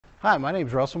Hi, my name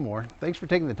is Russell Moore. Thanks for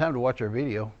taking the time to watch our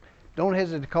video. Don't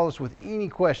hesitate to call us with any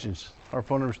questions. Our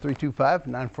phone number is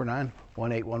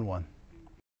 325-949-1811.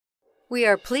 We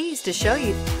are pleased to show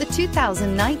you the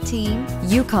 2019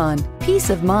 Yukon.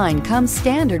 Peace of mind comes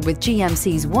standard with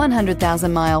GMC's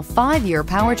 100,000-mile, 5-year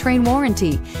powertrain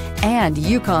warranty and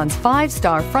Yukon's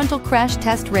 5-star frontal crash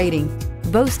test rating.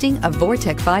 Boasting a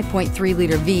Vortec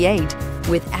 5.3-liter V8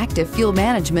 with active fuel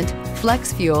management,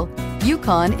 flex fuel,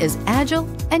 Yukon is agile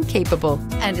and capable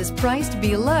and is priced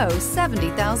below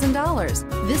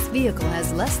 $70,000. This vehicle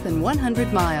has less than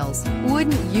 100 miles.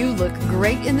 Wouldn't you look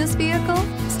great in this vehicle?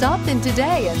 Stop in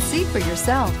today and see for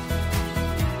yourself.